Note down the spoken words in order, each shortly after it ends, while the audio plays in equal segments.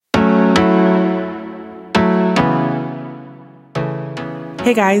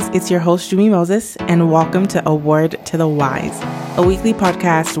Hey guys, it's your host, Jumi Moses, and welcome to A Word to the Wise, a weekly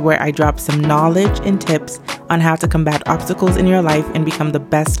podcast where I drop some knowledge and tips on how to combat obstacles in your life and become the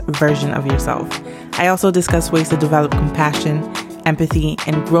best version of yourself. I also discuss ways to develop compassion, empathy,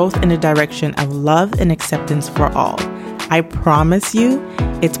 and growth in the direction of love and acceptance for all. I promise you,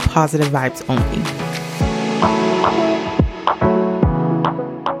 it's positive vibes only.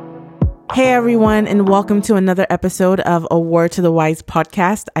 Hey everyone, and welcome to another episode of A Word to the Wise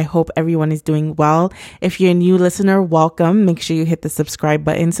podcast. I hope everyone is doing well. If you're a new listener, welcome. Make sure you hit the subscribe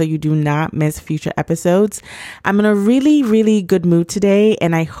button so you do not miss future episodes. I'm in a really good mood today,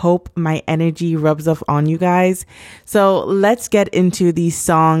 and I hope my energy rubs off on you guys. So let's get into the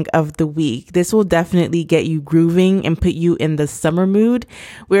song of the week. This will definitely get you grooving and put you in the summer mood.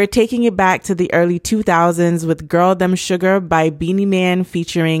 We're taking it back to the early 2000s with Girl Them Sugar by Beenie Man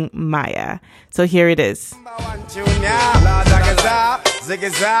featuring Maya. So here it is. Beenie Man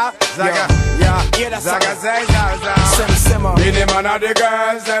are the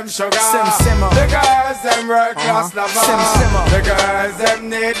girls, them sugar. The girls, them work class lover. The girls, them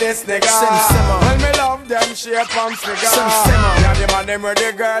need this nigga. When me love them, shape and figure. Yeah, the man, them where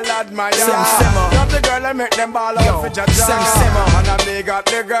the girl admire. Got the girl and make them ball out for Jaja. And I me got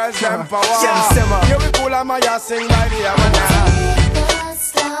the girls, them power. Yeah, we cool and Maya sing by the hour.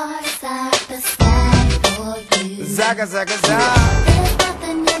 Stars like the sky for you. Zaga, zaga, zaga. There's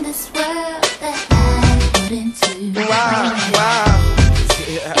nothing in this world that I wouldn't do. Wow.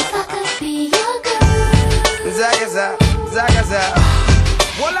 If I could be your girl. Zaga, zaga, zaga, zaga.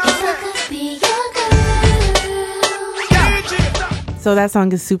 If I could be your girl. So that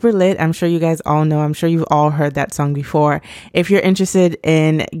song is super lit. I'm sure you guys all know. I'm sure you've all heard that song before. If you're interested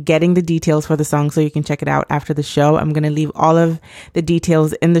in getting the details for the song so you can check it out after the show, I'm going to leave all of the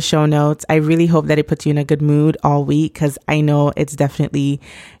details in the show notes. I really hope that it puts you in a good mood all week because I know it's definitely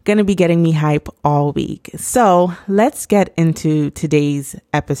going to be getting me hype all week. So let's get into today's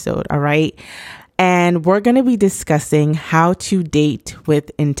episode. All right. And we're going to be discussing how to date with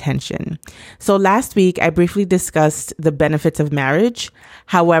intention. So last week, I briefly discussed the benefits of marriage.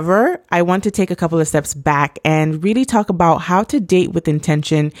 However, I want to take a couple of steps back and really talk about how to date with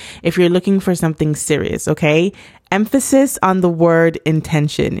intention if you're looking for something serious, okay? Emphasis on the word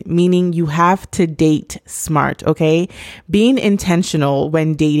intention, meaning you have to date smart, okay? Being intentional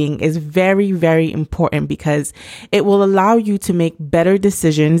when dating is very important because it will allow you to make better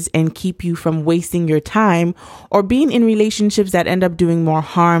decisions and keep you from wasting your time or being in relationships that end up doing more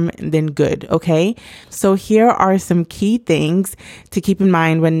harm than good, okay? So here are some key things to keep in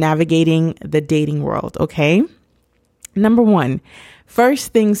mind when navigating the dating world, okay? Number one,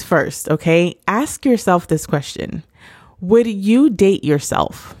 first things first, okay? Ask yourself this question. Would you date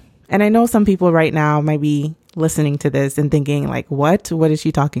yourself? And I know some people right now might be listening to this and thinking like, what? What is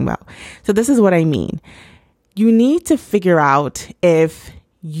she talking about? So this is what I mean. You need to figure out if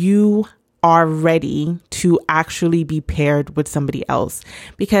you are ready to actually be paired with somebody else.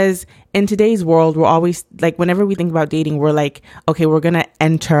 Because in today's world, we're always like, whenever we think about dating, we're like, okay, we're going to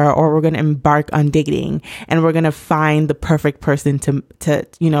enter or we're going to embark on dating and we're going to find the perfect person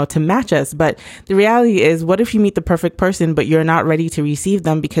to match us. But the reality is, what if you meet the perfect person, but you're not ready to receive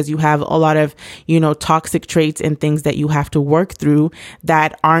them because you have a lot of, toxic traits and things that you have to work through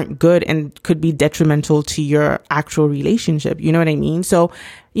that aren't good and could be detrimental to your actual relationship. You know what I mean? So,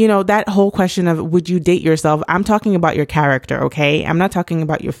 that whole question of would you date yourself? I'm talking about your character, okay? I'm not talking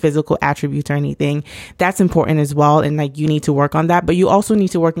about your physical attributes or anything. That's important as well. And like, you need to work on that, but you also need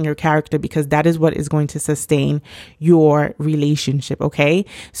to work on your character because that is what is going to sustain your relationship, okay?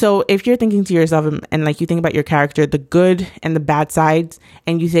 So if you're thinking to yourself and like you think about your character, the good and the bad sides,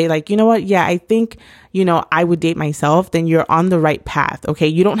 and you say like, you know what? Yeah, I think, I would date myself, then you're on the right path. Okay.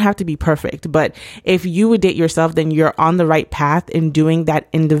 You don't have to be perfect, but if you would date yourself, then you're on the right path in doing that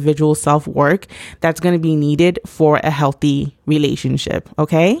individual self work that's going to be needed for a healthy relationship.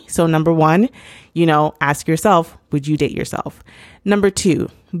 Okay. So number one, ask yourself, would you date yourself? Number two,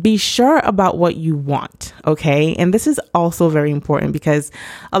 be sure about what you want. Okay. And this is also very important because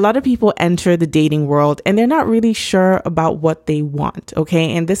a lot of people enter the dating world and they're not really sure about what they want.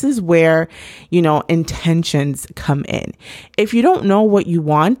 Okay. And this is where, intentions come in. If you don't know what you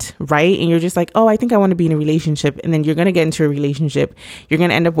want, right? And you're just like, oh, I think I want to be in a relationship. And then you're going to get into a relationship. You're going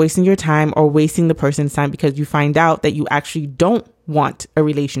to end up wasting your time or wasting the person's time because you find out that you actually don't want a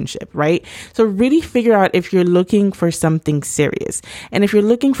relationship, right? So really figure out if you're looking for something serious. And if you're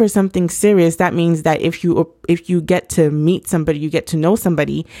looking for something serious, that means that if you get to meet somebody, you get to know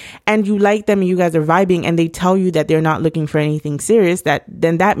somebody and you like them and you guys are vibing and they tell you that they're not looking for anything serious,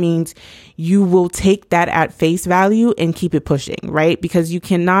 then that means you will take that at face value and keep it pushing, right? Because you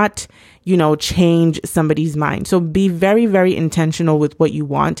cannot, change somebody's mind. So be very, very intentional with what you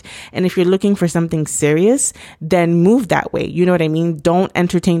want. And if you're looking for something serious, then move that way. You know what I mean? Don't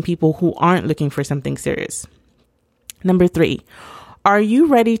entertain people who aren't looking for something serious. Number 3, are you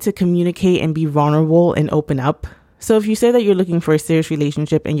ready to communicate and be vulnerable and open up? So if you say that you're looking for a serious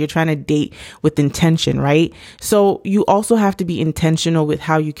relationship and you're trying to date with intention, right? So you also have to be intentional with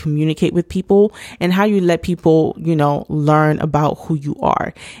how you communicate with people and how you let people, learn about who you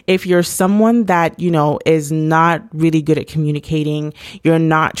are. If you're someone that, is not really good at communicating, you're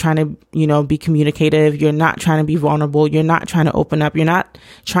not trying to, be communicative, you're not trying to be vulnerable, you're not trying to open up, you're not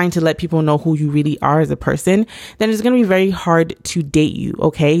trying to let people know who you really are as a person, then it's going to be very hard to date you,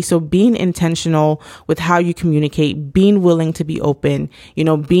 okay? So being intentional with how you communicate, being willing to be open,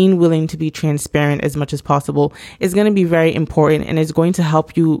 being willing to be transparent as much as possible is going to be very important, and it's going to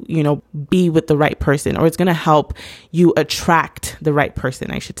help you, be with the right person, or it's going to help you attract the right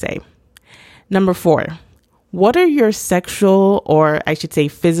person, I should say. Number 4, what are your sexual, or I should say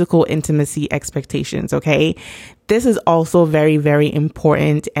physical intimacy expectations? Okay. This is also very, very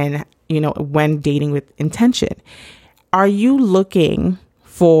important. And, when dating with intention, are you looking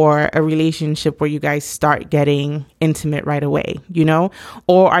for a relationship where you guys start getting intimate right away,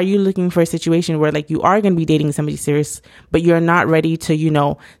 or are you looking for a situation where like you are going to be dating somebody serious, but you're not ready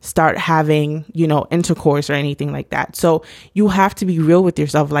to, start having, intercourse or anything like that. So you have to be real with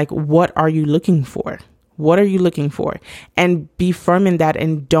yourself. Like, what are you looking for? What are you looking for? And be firm in that,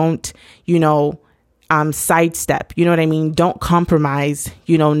 and don't, sidestep, you know what I mean? Don't compromise,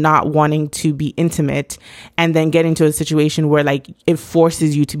 not wanting to be intimate and then get into a situation where like it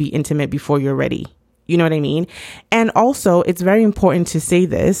forces you to be intimate before you're ready. You know what I mean? And also it's very important to say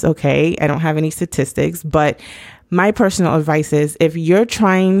this, okay? I don't have any statistics, but my personal advice is if you're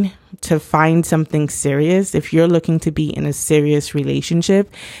trying to find something serious, if you're looking to be in a serious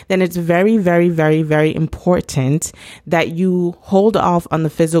relationship, then it's very, very, very, very important that you hold off on the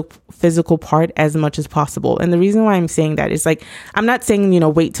physical part as much as possible. And the reason why I'm saying that is like, I'm not saying,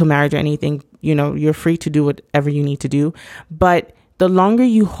 wait till marriage or anything, you're free to do whatever you need to do, but the longer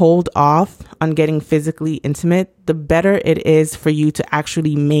you hold off on getting physically intimate, the better it is for you to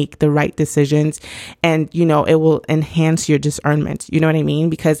actually make the right decisions. And, it will enhance your discernment. You know what I mean?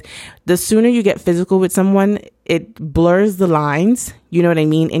 Because the sooner you get physical with someone, it blurs the lines. You know what I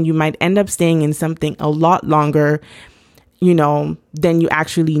mean? And you might end up staying in something a lot longer, than you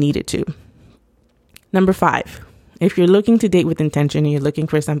actually needed to. Number 5. If you're looking to date with intention and you're looking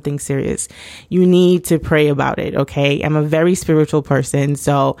for something serious, you need to pray about it, okay? I'm a very spiritual person,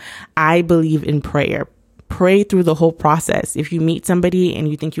 so I believe in prayer. Pray through the whole process. If you meet somebody and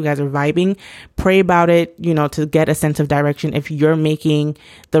you think you guys are vibing, pray about it, to get a sense of direction. If you're making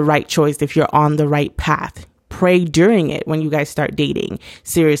the right choice, if you're on the right path, pray during it when you guys start dating.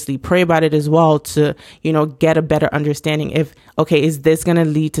 Seriously, pray about it as well to, get a better understanding if, okay, is this going to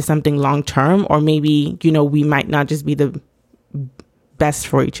lead to something long term, or maybe, we might not just be the best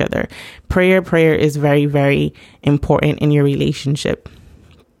for each other. Prayer is very, very important in your relationship,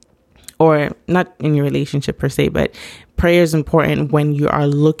 or not in your relationship per se, but prayer is important when you are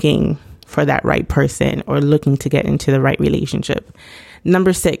looking for that right person or looking to get into the right relationship.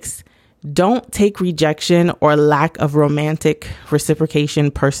 Number 6, don't take rejection or lack of romantic reciprocation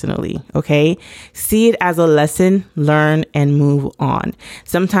personally, okay? See it as a lesson, learn, and move on.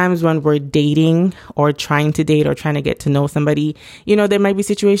 Sometimes when we're dating or trying to date or trying to get to know somebody, there might be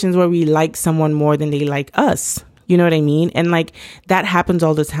situations where we like someone more than they like us. You know what I mean? And like that happens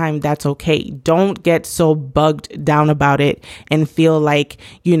all the time. That's okay. Don't get so bugged down about it and feel like,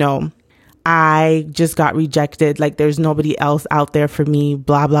 I just got rejected, like there's nobody else out there for me,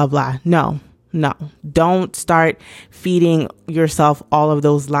 blah, blah, blah. No. Don't start feeding yourself all of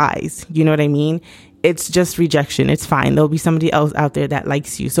those lies. You know what I mean? It's just rejection. It's fine. There'll be somebody else out there that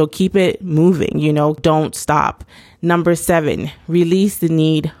likes you. So keep it moving, don't stop. Number 7, release the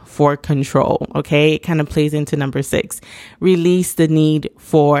need for control. Okay. It kind of plays into number 6. Release the need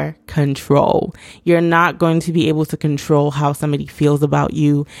for control. You're not going to be able to control how somebody feels about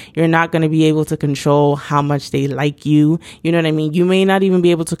you. You're not going to be able to control how much they like you. You know what I mean? You may not even be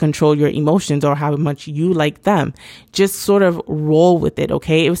able to control your emotions or how much you like them. Just sort of roll with it.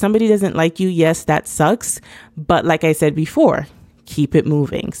 Okay. If somebody doesn't like you, yes, that sucks. But like I said before, keep it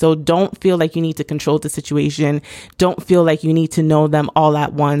moving. So don't feel like you need to control the situation. Don't feel like you need to know them all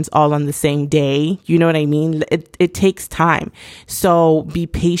at once, all on the same day. You know what I mean? It takes time. So be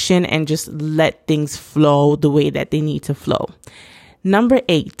patient and just let things flow the way that they need to flow. Number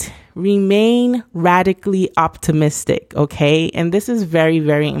 8, remain radically optimistic, okay? And this is very,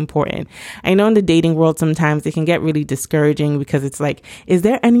 very important. I know in the dating world, sometimes it can get really discouraging because it's like, is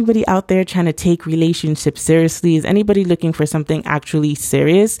there anybody out there trying to take relationships seriously? Is anybody looking for something actually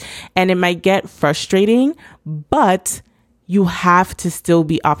serious? And it might get frustrating, but you have to still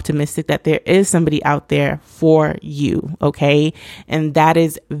be optimistic that there is somebody out there for you, okay? And that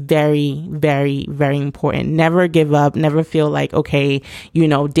is very, very, very important. Never give up. Never feel like, okay,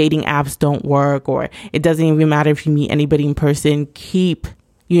 dating apps don't work, or it doesn't even matter if you meet anybody in person. Keep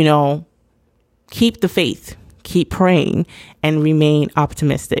the faith. Keep praying and remain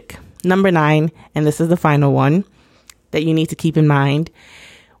optimistic. Number 9, and this is the final one that you need to keep in mind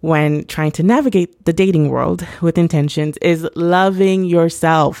when trying to navigate the dating world with intentions, is loving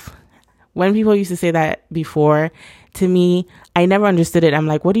yourself. When people used to say that before to me, I never understood it. I'm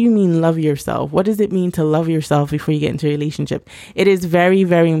like, what do you mean love yourself? What does it mean to love yourself before you get into a relationship? It is very,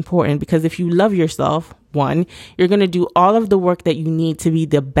 very important, because if you love yourself, 1, you're going to do all of the work that you need to be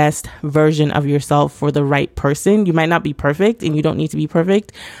the best version of yourself for the right person. You might not be perfect, and you don't need to be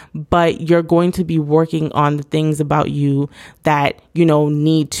perfect, but you're going to be working on the things about you that,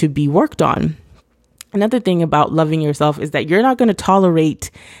 need to be worked on. Another thing about loving yourself is that you're not going to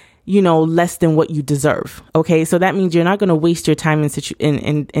tolerate less than what you deserve. Okay. So that means you're not going to waste your time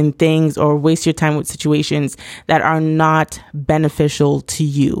in things, or waste your time with situations that are not beneficial to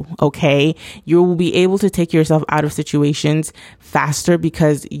you. Okay. You will be able to take yourself out of situations faster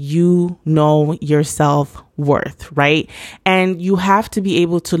because you know your self-worth, right? And you have to be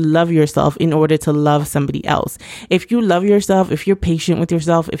able to love yourself in order to love somebody else. If you love yourself, if you're patient with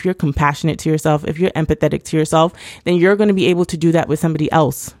yourself, if you're compassionate to yourself, if you're empathetic to yourself, then you're going to be able to do that with somebody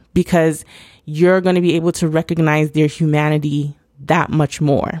else, because you're going to be able to recognize their humanity that much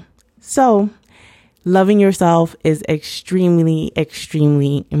more. So loving yourself is extremely,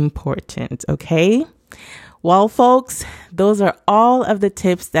 extremely important. Okay. Well, folks, those are all of the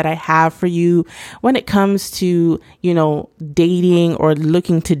tips that I have for you when it comes to, dating or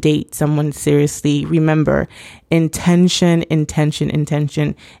looking to date someone seriously. Remember, intention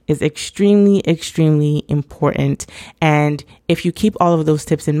is extremely, extremely important. And if you keep all of those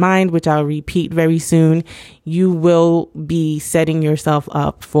tips in mind, which I'll repeat very soon, you will be setting yourself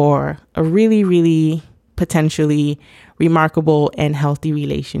up for a really, really potentially remarkable and healthy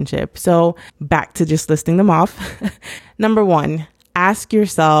relationship. So back to just listing them off. Number 1, ask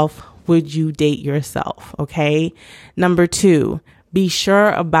yourself, would you date yourself? Okay. Number 2, be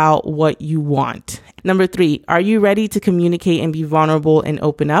sure about what you want. Number 3, are you ready to communicate and be vulnerable and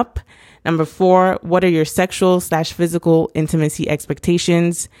open up? Number 4, what are your sexual/physical intimacy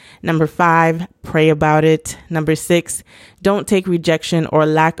expectations? Number 5, pray about it. Number 6, don't take rejection or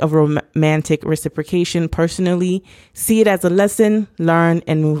lack of romantic reciprocation personally. See it as a lesson, learn,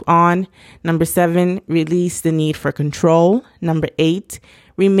 and move on. Number 7, release the need for control. Number 8,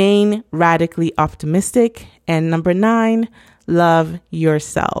 remain radically optimistic. And number 9, love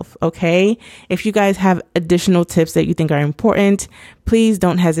yourself. Okay. If you guys have additional tips that you think are important, please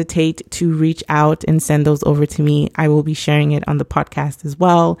don't hesitate to reach out and send those over to me. I will be sharing it on the podcast as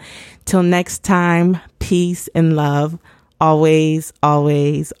well. Till next time, peace and love. Always,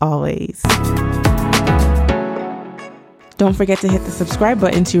 always, always. Don't forget to hit the subscribe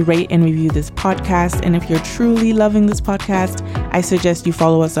button to rate and review this podcast. And if you're truly loving this podcast, I suggest you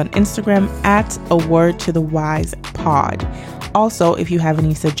follow us on Instagram at awordtothewise.pod. Also, if you have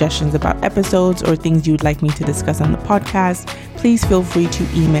any suggestions about episodes or things you'd like me to discuss on the podcast, please feel free to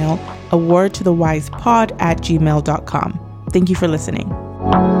email awordtothewisepod@gmail.com. Thank you for listening.